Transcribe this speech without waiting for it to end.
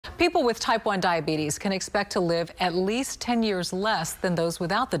People with type 1 diabetes can expect to live at least 10 years less than those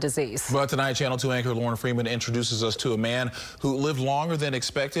without the disease. But tonight, Channel 2 anchor Lauren Freeman introduces us to a man who lived longer than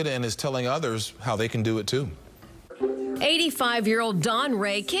expected and is telling others how they can do it too. 85-year-old Don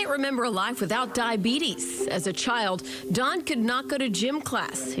Ray can't remember a life without diabetes. As a child, Don could not go to gym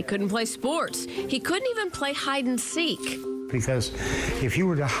class. He couldn't play sports. He couldn't even play hide and seek. Because if you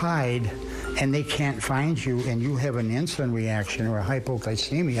were to hide and they can't find you and you have an insulin reaction or a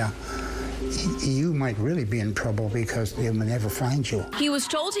hypoglycemia, you might really be in trouble because they will never find you. He was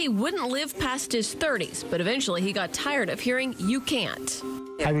told he wouldn't live past his 30s, but eventually he got tired of hearing you can't.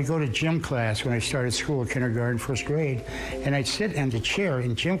 I would go to gym class when I started school, kindergarten, first grade, and I'd sit in the chair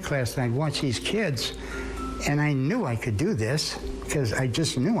in gym class and I'd watch these kids, and I knew I could do this because I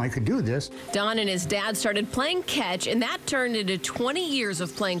just knew I could do this. Don and his dad started playing catch, and that turned into 20 years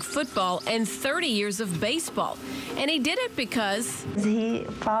of playing football and 30 years of baseball. And he did it because he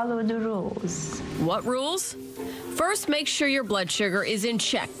followed the rules. What rules? First, make sure your blood sugar is in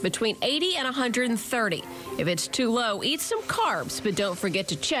check, between 80 and 130. If it's too low, eat some carbs, but don't forget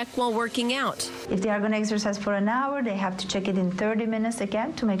to check while working out. If they are going to exercise for an hour, they have to check it in 30 minutes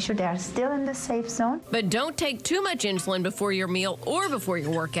again to make sure they are still in the safe zone. But don't take too much insulin before your meal or before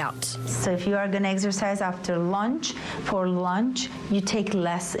your workout. So if you are going to exercise after lunch, for lunch, you take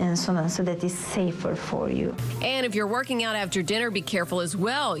less insulin so that it's safer for you. And if you're working out after dinner, be careful as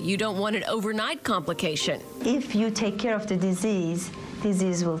well. You don't want an overnight complication. If you take care of the disease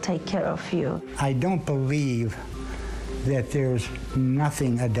will take care of you. I don't believe that there's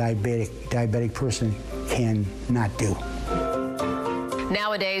nothing a diabetic person can not do.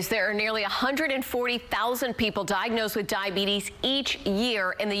 Nowadays, there are nearly 140,000 people diagnosed with diabetes each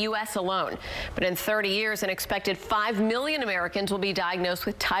year in the U.S. alone. But in 30 years, an expected 5 million Americans will be diagnosed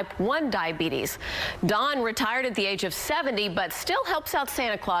with type 1 diabetes. Don retired at the age of 70, but still helps out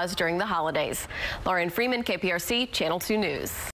Santa Claus during the holidays. Lauren Freeman, KPRC, Channel 2 News.